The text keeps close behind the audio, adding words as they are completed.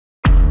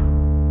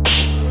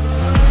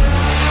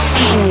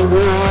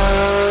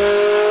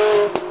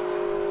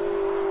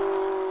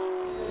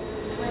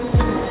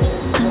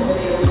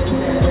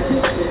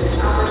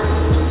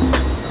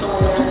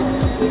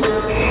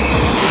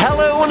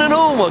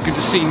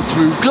seen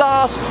through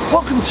glass.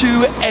 Welcome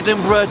to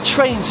Edinburgh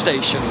train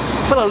station.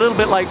 I feel a little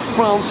bit like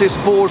Francis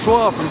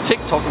Bourgeois from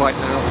TikTok right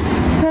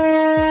now.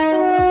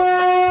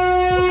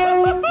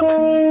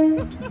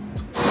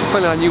 If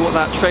only I knew what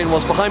that train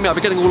was behind me, I'd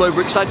be getting all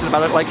overexcited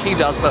about it like he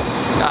does, but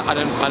I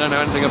don't know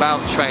anything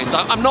about trains.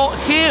 I'm not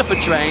here for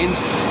trains.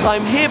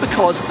 I'm here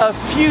because a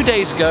few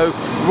days ago,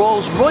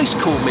 Rolls-Royce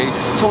called me,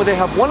 told me they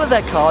have one of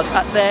their cars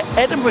at their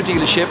Edinburgh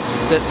dealership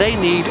that they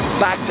need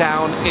back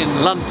down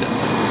in London.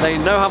 They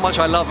know how much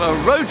I love a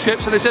road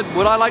trip, so they said,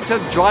 would I like to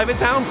drive it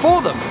down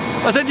for them?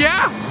 I said,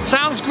 yeah,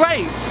 sounds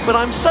great. But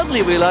I'm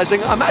suddenly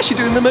realizing I'm actually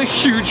doing them a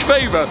huge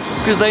favor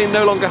because they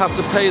no longer have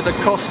to pay the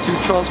cost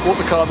to transport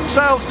the car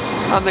themselves,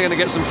 and they're gonna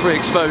get some free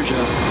exposure.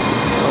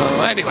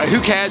 Anyway,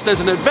 who cares? There's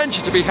an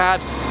adventure to be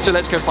had, so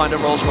let's go find a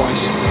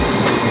Rolls-Royce.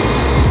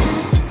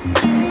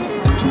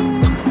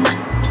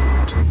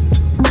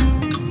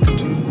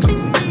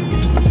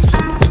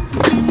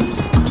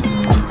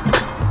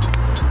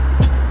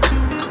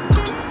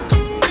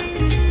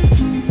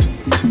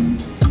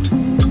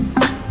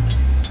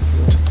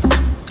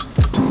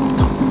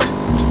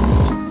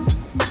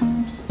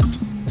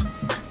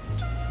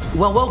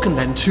 Well, welcome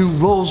then to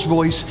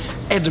Rolls-Royce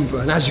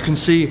Edinburgh, and as you can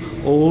see,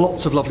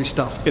 lots of lovely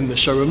stuff in the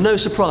showroom. No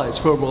surprise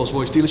for a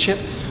Rolls-Royce dealership.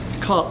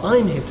 The car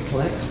I'm here to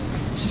collect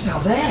is just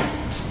out there.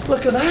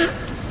 Look at that.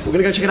 We're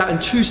gonna go check it out in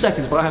 2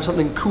 seconds, but I have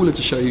something cooler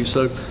to show you,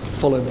 so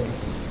follow me.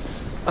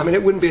 I mean,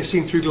 it wouldn't be a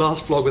seen through glass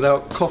vlog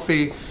without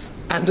coffee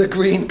and a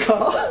green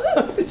car.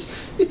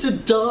 It's a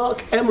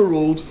dark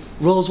emerald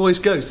Rolls-Royce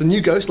Ghost, a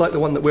new Ghost like the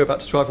one that we're about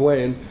to drive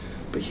away in.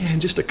 But yeah, in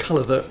just a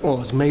colour that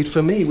was made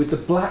for me with the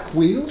black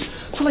wheels.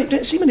 I feel like you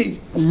don't see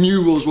many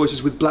new Rolls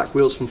Royces with black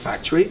wheels from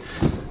factory.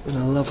 And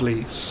a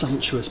lovely,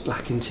 sumptuous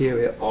black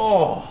interior.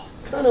 Oh,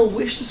 kind of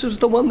wish this was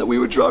the one that we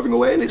were driving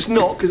away in. It's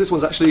not, because this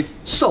one's actually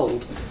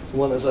sold. The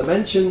one, as I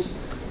mentioned,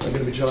 I'm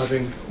going to be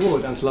driving all the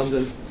way down to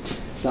London.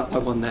 It's that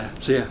one there.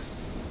 So yeah,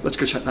 let's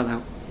go check that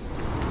out.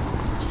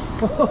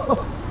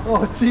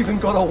 Oh, it's even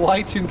got a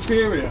white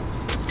interior.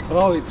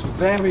 Oh, it's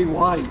very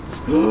white.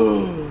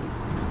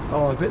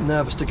 Oh, I'm a bit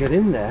nervous to get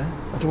in there.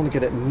 I don't want to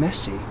get it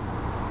messy.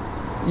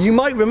 You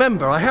might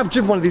remember, I have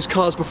driven one of these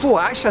cars before.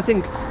 Actually, I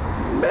think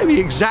maybe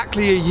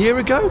exactly a year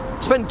ago.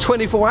 Spent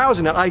 24 hours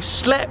in it. I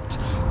slept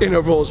in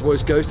a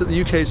Rolls-Royce Ghost at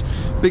the UK's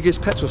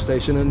biggest petrol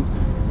station, and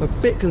I'm a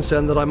bit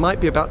concerned that I might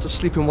be about to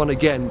sleep in one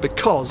again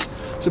because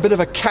it's a bit of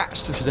a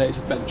catch to today's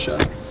adventure.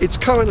 It's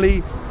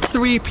currently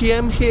 3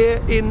 PM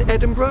here in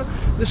Edinburgh.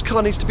 This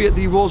car needs to be at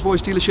the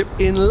Rolls-Royce dealership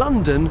in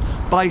London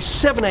by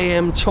 7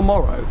 AM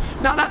tomorrow.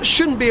 Now that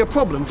shouldn't be a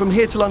problem. From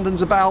here to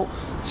London's about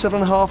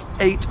 7.5,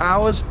 8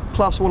 hours,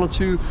 plus 1 or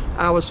 2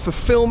 hours for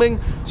filming.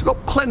 So we've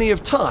got plenty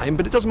of time,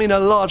 but it doesn't mean a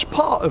large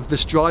part of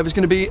this drive is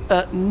going to be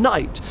at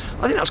night.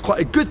 I think that's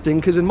quite a good thing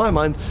because in my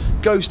mind,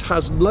 Ghost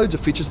has loads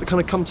of features that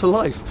kind of come to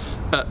life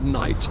at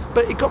night.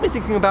 But it got me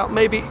thinking about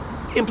maybe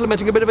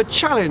implementing a bit of a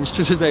challenge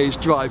to today's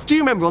drive. Do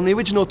you remember on the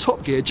original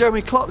Top Gear,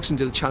 Jeremy Clarkson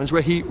did a challenge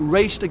where he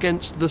raced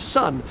against the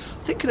sun?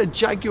 I think in a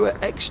Jaguar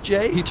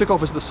XJ. He took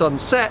off as the sun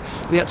set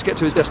and he had to get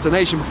to his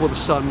destination before the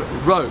sun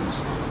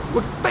rose.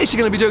 We're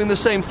basically going to be doing the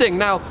same thing.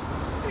 Now,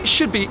 it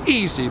should be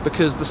easy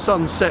because the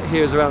sunset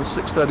here is around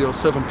 6:30 or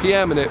 7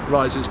 PM and it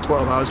rises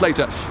 12 hours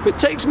later. If it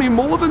takes me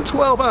more than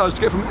 12 hours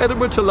to get from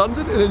Edinburgh to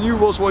London in a new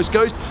Rolls-Royce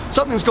Ghost,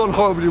 something's gone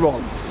horribly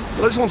wrong.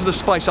 But I just wanted to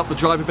spice up the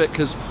drive a bit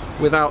because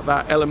without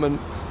that element,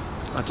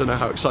 I don't know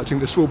how exciting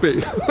this will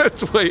be.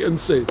 Let's wait and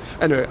see.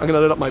 Anyway, I'm going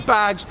to load up my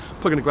bags,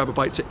 probably going to grab a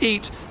bite to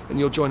eat, and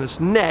you'll join us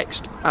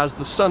next as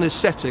the sun is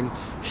setting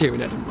here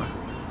in Edinburgh.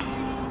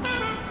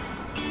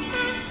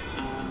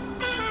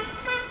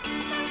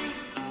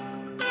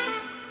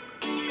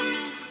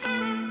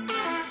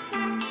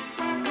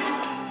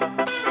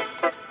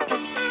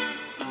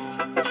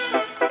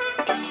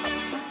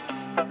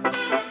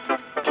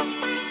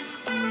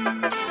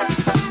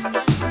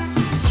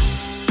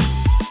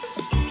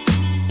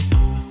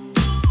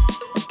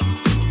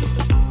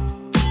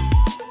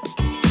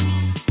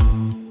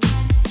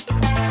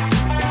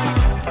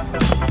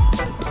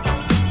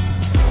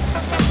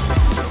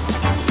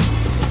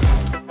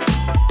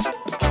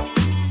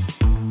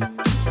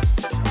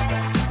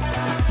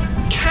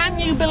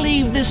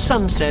 Believe this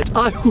sunset.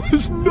 I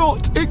was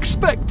not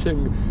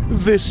expecting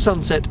this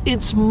sunset.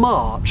 It's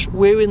March,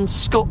 we're in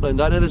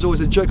Scotland. I know there's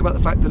always a joke about the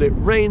fact that it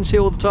rains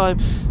here all the time,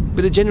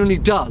 but it genuinely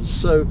does.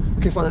 So,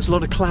 okay, fine, there's a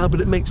lot of cloud, but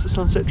it makes the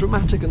sunset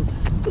dramatic. And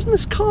doesn't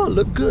this car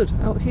look good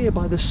out here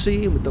by the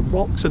sea and with the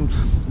rocks and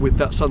with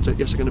that sunset?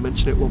 Yes, I'm going to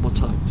mention it one more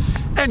time.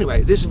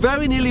 Anyway, this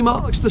very nearly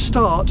marks the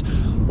start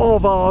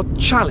of our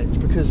challenge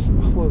because,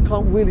 well, we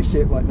can't really see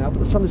it right now,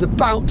 but the sun is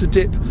about to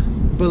dip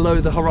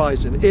below the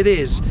horizon. It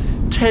is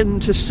 10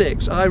 to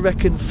 6, I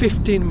reckon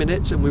 15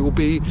 minutes and we will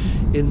be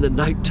in the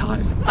night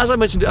time. As I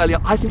mentioned earlier,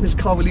 I think this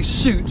car really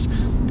suits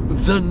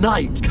the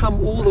night.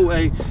 Come all the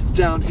way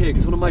down here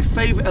because one of my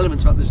favourite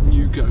elements about this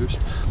new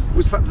Ghost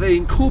was the fact that they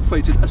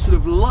incorporated a sort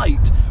of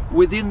light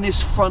within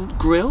this front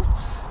grille.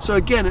 So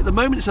again, at the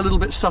moment it's a little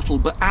bit subtle,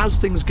 but as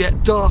things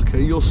get darker,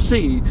 you'll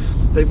see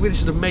they've really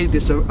sort of made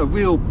this a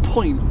real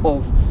point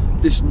of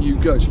this new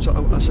Ghost, which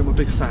I'm a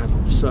big fan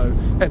of. So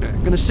anyway, I'm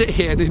going to sit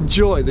here and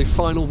enjoy the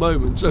final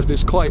moments of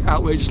this quite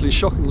outrageously,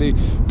 shockingly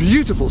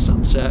beautiful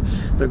sunset.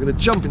 Then I'm going to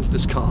jump into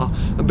this car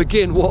and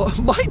begin what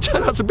might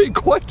turn out to be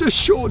quite a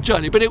short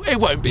journey, but it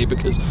won't be,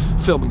 because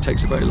filming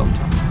takes a very long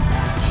time.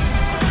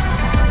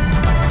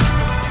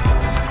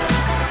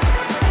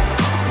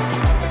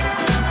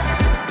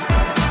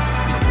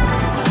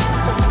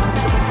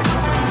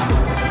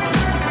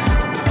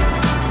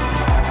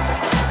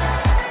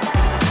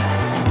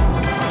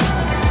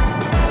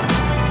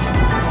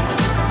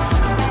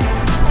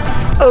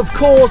 Of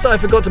course, I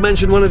forgot to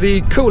mention one of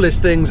the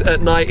coolest things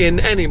at night in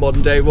any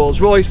modern day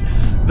Rolls-Royce,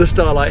 the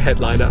Starlight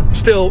headliner.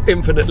 Still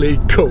infinitely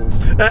cool.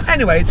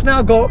 Anyway, it's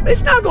now got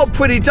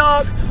pretty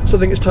dark, so I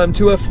think it's time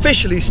to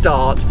officially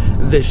start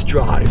this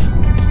drive.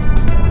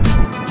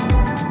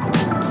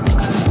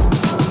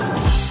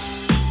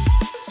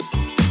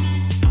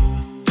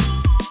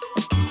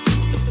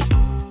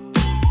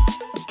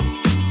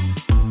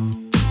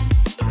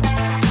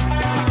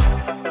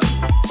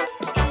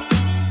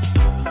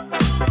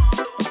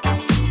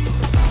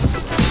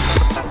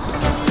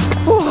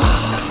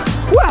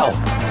 Well,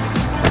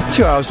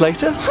 2 hours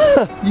later,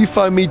 you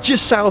find me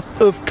just south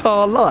of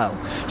Carlisle.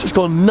 So it's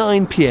gone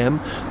 9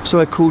 PM, so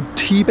I called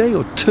T-Bay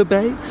or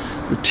T-Bay,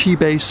 the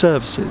T-Bay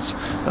services.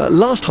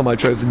 Last time I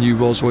drove the new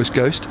Rolls-Royce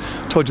Ghost,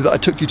 told you that I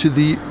took you to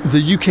the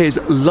UK's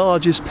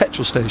largest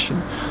petrol station.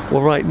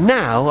 Well, right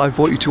now I've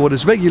brought you to what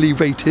is regularly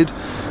rated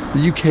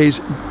the UK's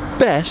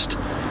best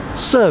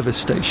service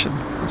station.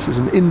 This is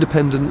an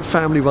independent,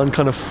 family-run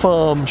kind of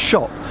farm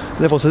shop,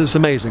 and everyone says it's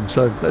amazing.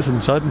 So let's head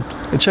inside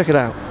and check it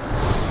out.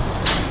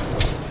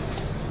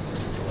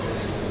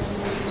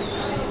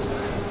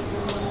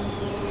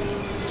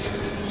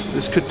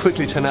 This could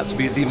quickly turn out to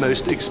be the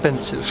most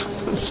expensive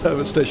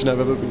service station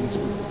I've ever been to.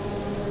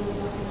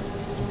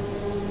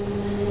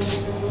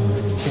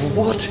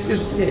 What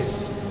is this?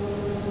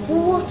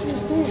 What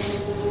is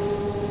this?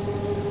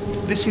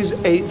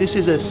 This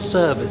is a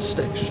service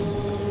station.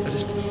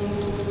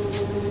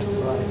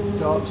 Right,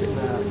 dark it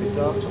now. Okay,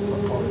 dark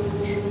chocolate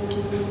orange.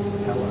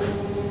 Hello.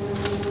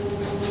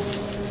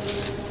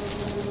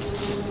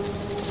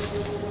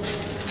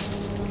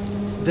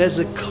 There's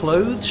a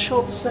clothes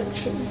shop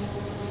section.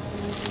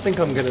 I think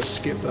I'm gonna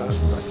skip that.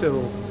 I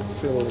feel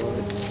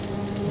alright.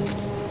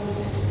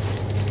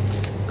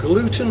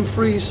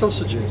 Gluten-free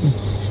sausages.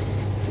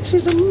 This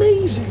is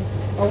amazing.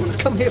 I want to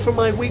come here for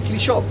my weekly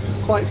shop.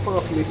 Quite far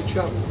for me to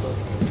travel, but...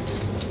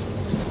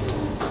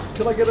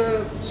 Could I get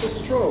a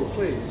sausage roll,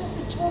 please?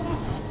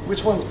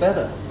 Which one's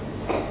better?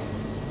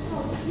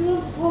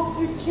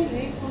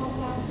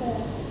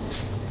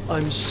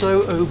 I'm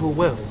so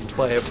overwhelmed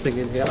by everything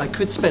in here. I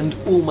could spend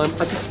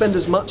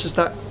as much as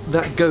that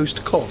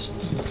Ghost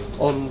costs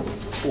on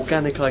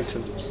organic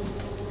items.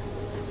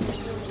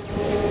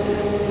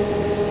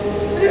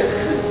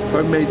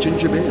 Homemade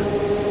ginger beer.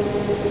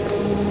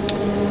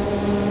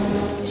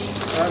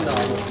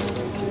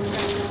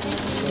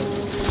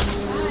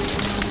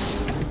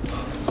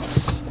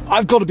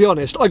 I've got to be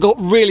honest, I got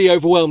really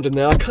overwhelmed in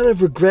there. I kind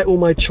of regret all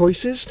my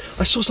choices.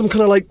 I saw some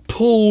kind of like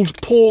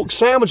pulled pork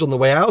sandwich on the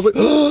way out. I was like,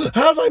 oh,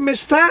 how did I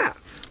miss that?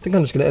 I think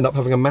I'm just going to end up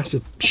having a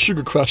massive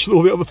sugar crash with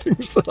all the other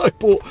things that I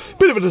bought.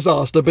 Bit of a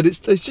disaster, but it's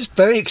just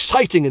very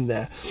exciting in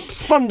there.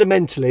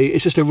 Fundamentally,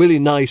 it's just a really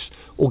nice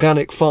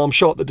organic farm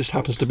shop that just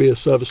happens to be a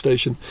service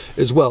station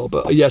as well.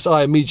 But yes,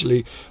 I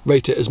immediately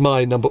rate it as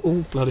my number...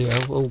 Oh, bloody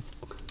hell. Oh.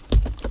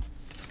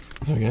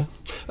 There we go.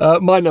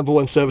 My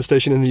 #1 service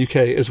station in the UK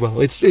as well.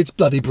 It's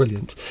bloody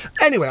brilliant.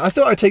 Anyway, I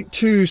thought I'd take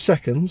 2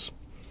 seconds,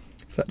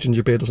 if that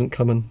ginger beer doesn't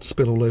come and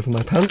spill all over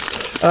my pants,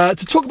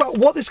 to talk about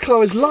what this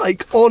car is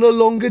like on a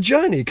longer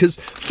journey. Because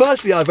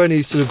firstly, I've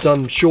only sort of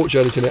done short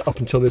journeys in it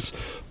up until this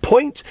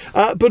point,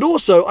 but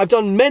also I've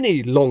done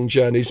many long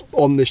journeys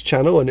on this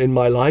channel and in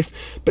my life,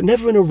 but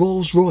never in a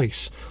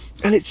Rolls-Royce.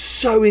 And it's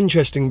so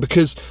interesting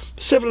because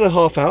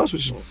 7.5 hours,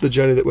 which is the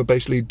journey that we're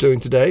basically doing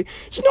today,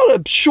 it's not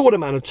a short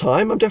amount of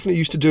time. I'm definitely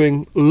used to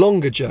doing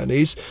longer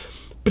journeys,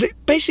 but it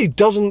basically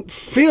doesn't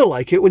feel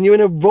like it when you're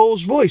in a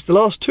Rolls-Royce. The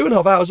last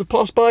 2.5 hours have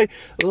passed by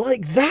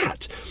like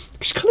that.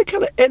 You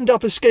kind of end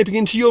up escaping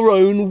into your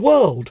own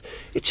world.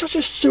 It's such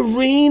a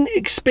serene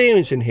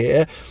experience in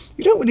here.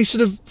 You don't really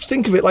sort of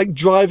think of it like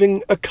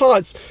driving a car.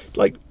 It's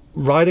like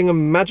riding a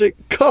magic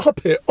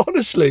carpet,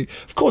 honestly.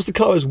 Of course, the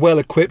car is well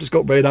equipped. It's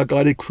got radar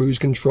guided cruise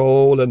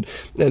control and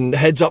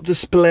heads up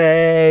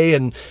display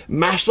and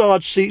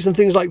massage seats and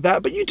things like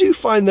that, but you do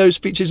find those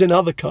features in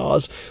other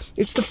cars.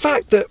 It's the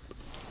fact that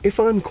if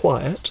I'm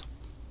quiet,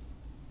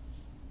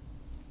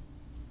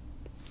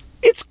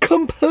 it's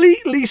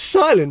completely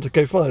silent.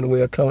 Okay, fine,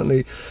 we are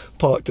currently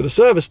parked at a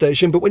service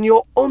station, but when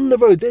you're on the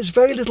road, there's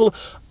very little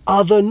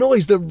other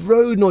noise. The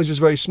road noise is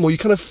very small. You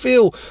kind of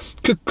feel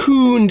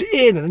cocooned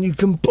in, and you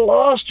can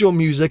blast your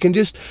music and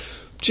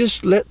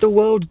just let the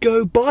world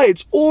go by.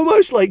 It's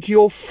almost like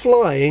you're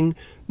flying,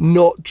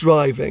 not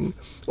driving.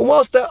 And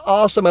whilst there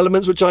are some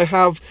elements which I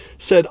have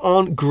said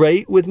aren't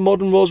great with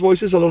modern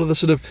Rolls-Royces, a lot of the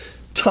sort of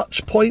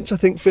touch points I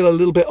think feel a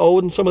little bit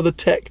old, and some of the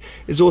tech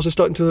is also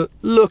starting to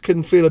look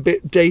and feel a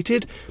bit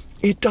dated.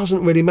 It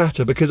doesn't really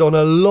matter, because on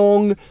a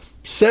long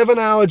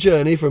 7-hour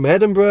journey from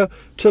Edinburgh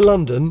to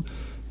London,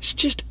 it's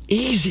just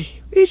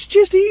easy. It's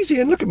just easy.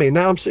 And look at me,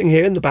 now I'm sitting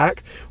here in the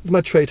back with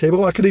my tray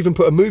table. I could even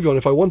put a movie on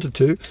if I wanted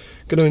to.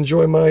 Going to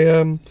enjoy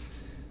my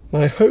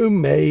my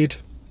homemade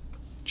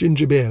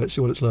ginger beer. Let's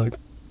see what it's like.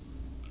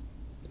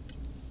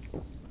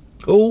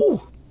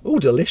 Oh,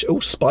 delicious. Oh,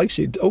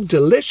 spicy. Oh,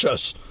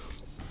 delicious.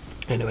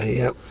 Anyway,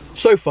 yeah,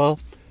 so far,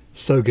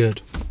 so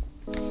good.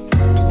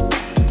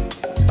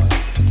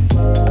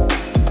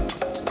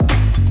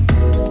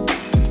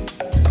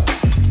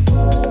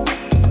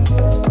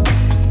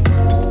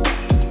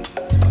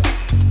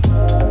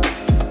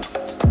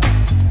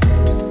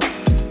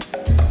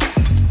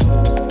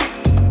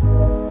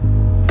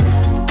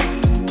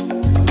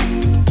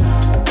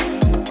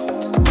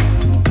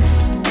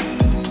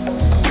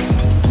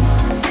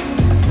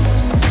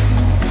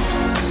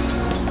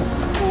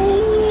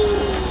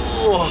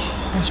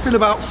 It's been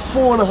about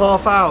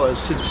 4.5 hours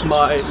since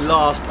my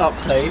last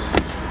update.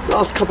 The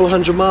last couple of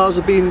 100 miles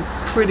have been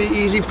pretty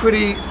easy,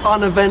 pretty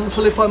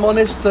uneventful if I'm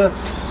honest. The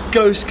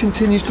Ghost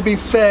continues to be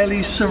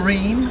fairly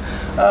serene.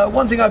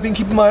 One thing I've been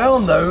keeping my eye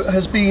on though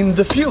has been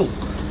the fuel.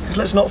 Because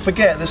let's not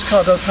forget, this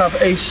car does have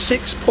a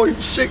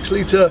 6.6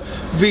 litre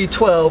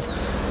V12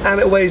 and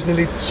it weighs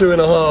nearly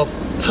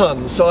 2.5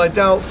 tons. So I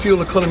doubt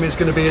fuel economy is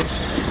going to be its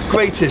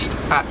greatest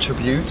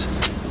attribute.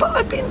 But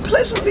I've been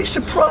pleasantly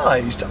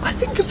surprised. I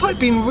think if I'd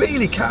been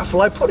really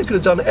careful, I probably could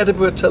have done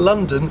Edinburgh to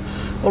London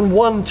on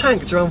one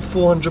tank. It's around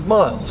 400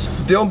 miles.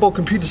 The onboard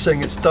computer's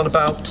saying it's done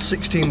about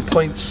 16.6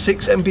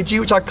 mpg,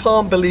 which I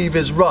can't believe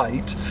is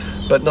right,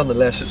 but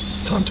nonetheless, it's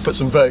time to put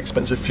some very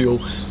expensive fuel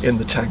in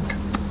the tank.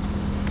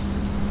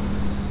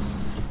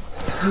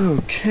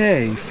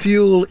 Okay,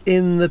 fuel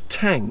in the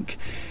tank.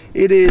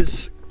 It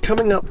is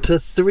coming up to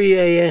 3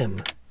 AM.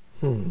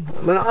 I'm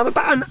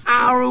about an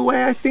hour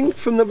away, I think,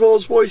 from the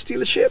Rolls-Royce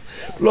dealership.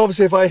 But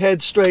obviously, if I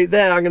head straight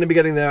there, I'm going to be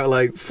getting there at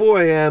like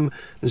 4 AM.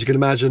 As you can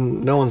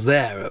imagine, no one's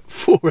there at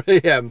 4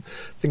 AM.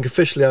 I think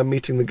officially I'm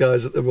meeting the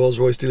guys at the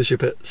Rolls-Royce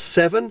dealership at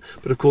 7.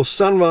 But of course,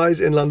 sunrise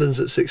in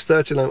London's at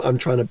 6:30, and I'm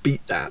trying to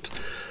beat that.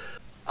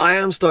 I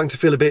am starting to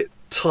feel a bit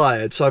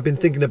tired, so I've been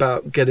thinking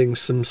about getting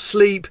some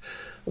sleep.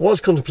 I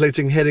was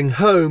contemplating heading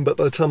home, but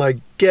by the time I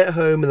get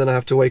home and then I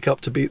have to wake up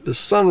to beat the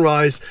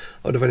sunrise,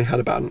 I would have only had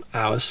about an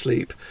hour's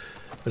sleep.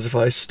 As if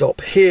I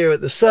stop here at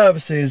the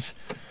services,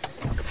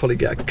 I could probably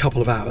get a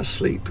couple of hours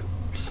sleep.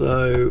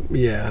 So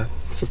yeah,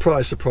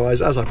 surprise,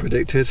 surprise, as I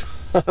predicted,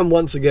 I'm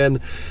once again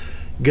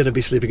going to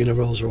be sleeping in a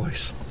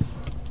Rolls-Royce.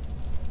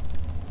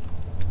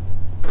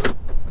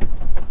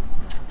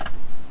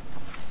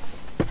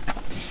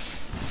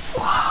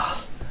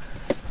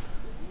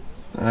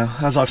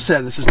 As I've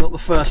said, this is not the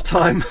first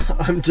time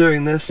I'm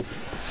doing this,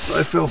 so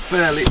I feel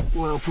fairly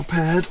well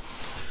prepared.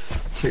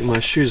 Take my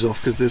shoes off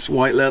because this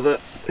white leather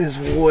is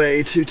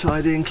way too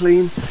tidy and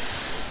clean.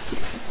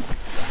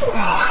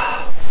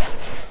 Oh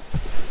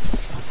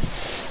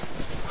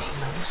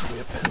no, this will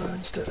be a pillow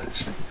instead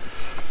actually.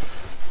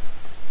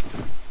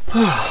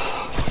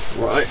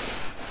 Right,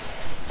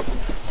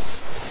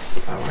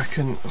 I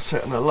reckon I'll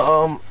set an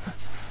alarm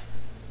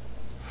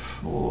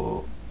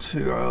for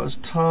 2 hours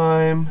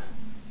time.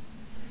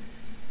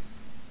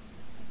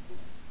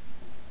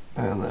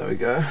 And there we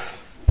go.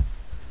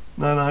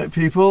 Night night,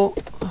 people.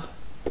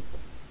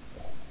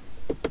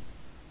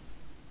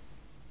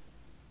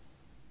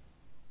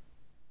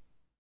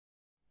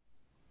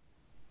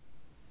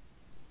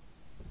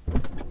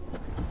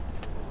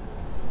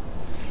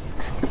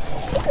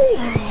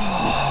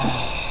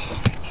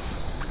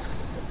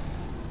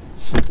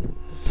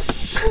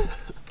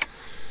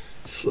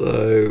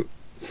 So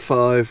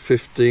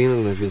 5:15. I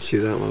don't know if you can see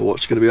that. My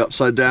watch is going to be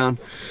upside down.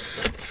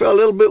 Felt a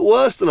little bit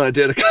worse than I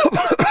did a couple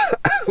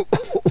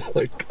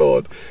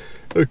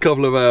a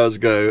couple of hours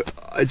ago.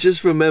 I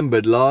just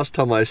remembered last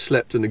time I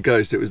slept in a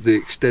Ghost, it was the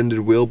extended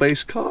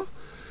wheelbase car.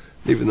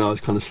 Even though I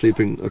was kind of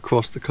sleeping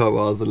across the car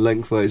rather than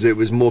lengthways, it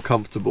was more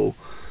comfortable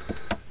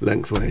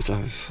lengthways.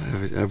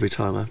 Every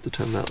time I have to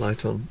turn that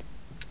light on.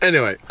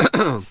 Anyway,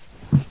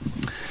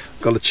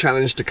 got a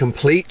challenge to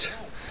complete,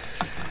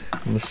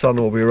 and the sun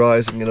will be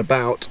rising in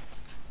about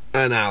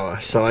an hour,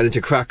 so I need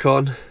to crack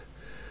on,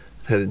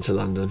 head into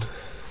London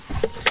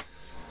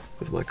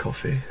with my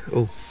coffee.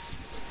 Oh,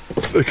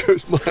 there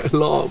goes my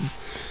alarm.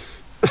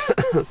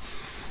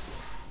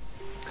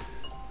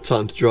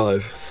 Time to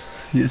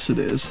drive. Yes, it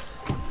is.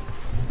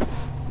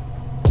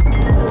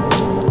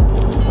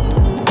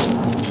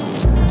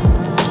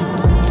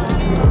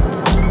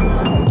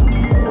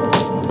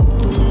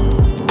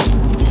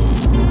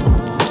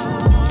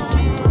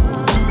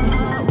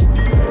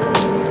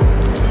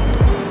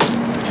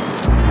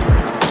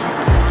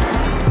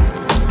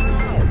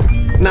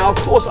 Now, of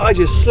course, I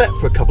just slept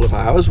for a couple of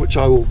hours, which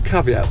I will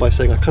caveat by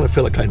saying I kind of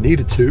feel like I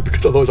needed to,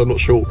 because otherwise I'm not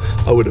sure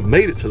I would have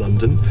made it to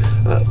London.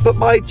 But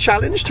my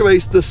challenge to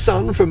race the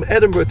sun from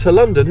Edinburgh to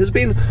London has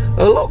been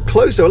a lot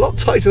closer, a lot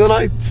tighter than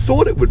I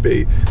thought it would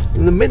be.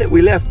 And the minute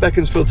we left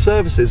Beaconsfield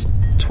Services,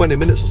 20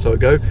 minutes or so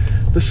ago,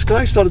 the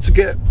sky started to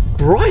get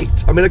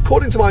bright. I mean,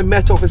 according to my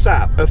Met Office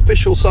app,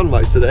 official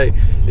sunrise today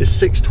is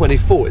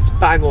 6:24. It's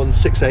bang on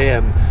 6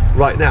 a.m.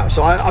 right now.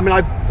 So I mean,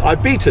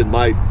 I've beaten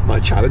my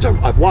challenge.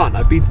 I've won.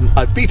 I've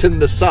beaten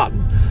the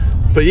sun.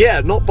 But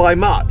yeah, not by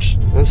much.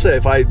 And so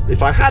if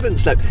I hadn't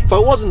slept, if I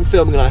wasn't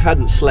filming and I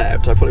hadn't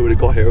slept, I probably would have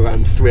got here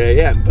around 3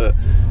 a.m. But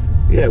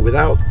yeah,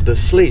 without the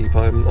sleep,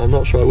 I'm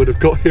not sure I would have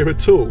got here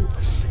at all.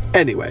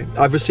 Anyway,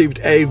 I've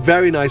received a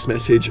very nice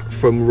message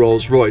from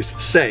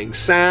Rolls-Royce saying,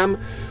 Sam,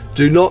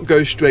 do not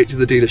go straight to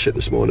the dealership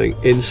this morning.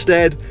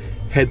 Instead,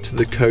 head to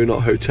the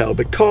Connaught Hotel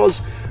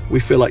because we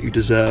feel like you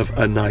deserve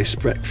a nice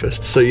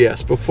breakfast. So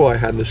yes, before I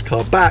hand this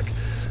car back,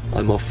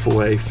 I'm off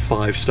for a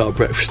 5-star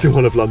breakfast in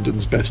one of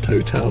London's best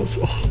hotels.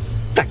 Oh,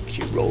 thank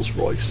you,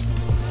 Rolls-Royce.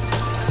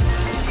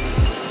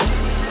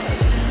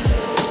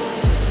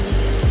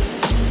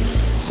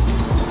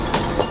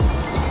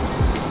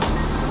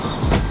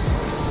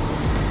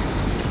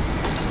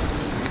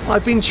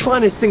 I've been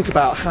trying to think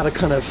about how to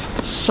kind of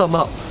sum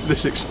up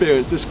this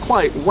experience, this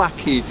quite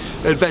wacky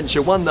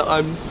adventure, one that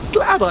I'm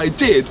glad I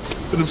did,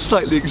 but I'm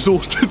slightly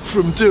exhausted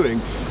from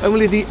doing. And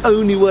really the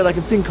only word I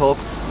can think of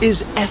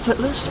is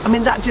effortless. I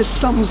mean, that just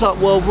sums up,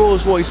 well,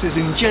 Rolls-Royces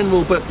in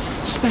general, but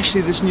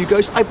especially this new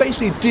Ghost. I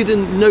basically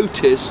didn't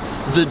notice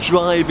the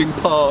driving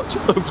part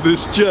of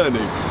this journey.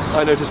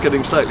 I noticed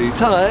getting slightly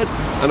tired,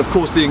 and of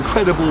course the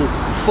incredible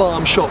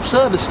farm shop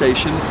service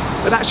station,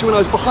 but actually when I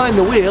was behind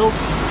the wheel,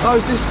 I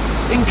was just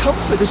in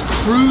comfort, just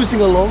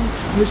cruising along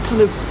in this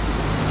kind of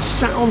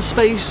sound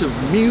space of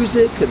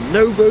music and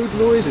no road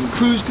noise and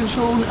cruise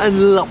control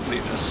and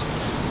loveliness.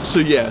 So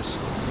yes,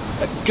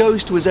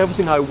 Ghost was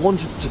everything I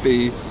wanted it to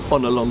be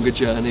on a longer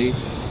journey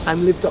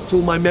and lived up to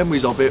all my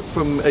memories of it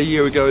from a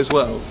year ago as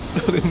well.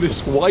 And in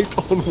this white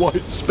on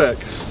white spec,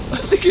 I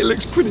think it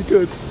looks pretty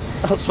good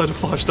outside a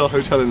 5-star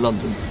hotel in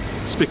London.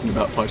 Speaking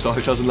about 5-star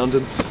hotels in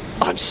London,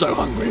 I'm so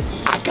hungry,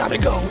 I gotta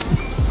go.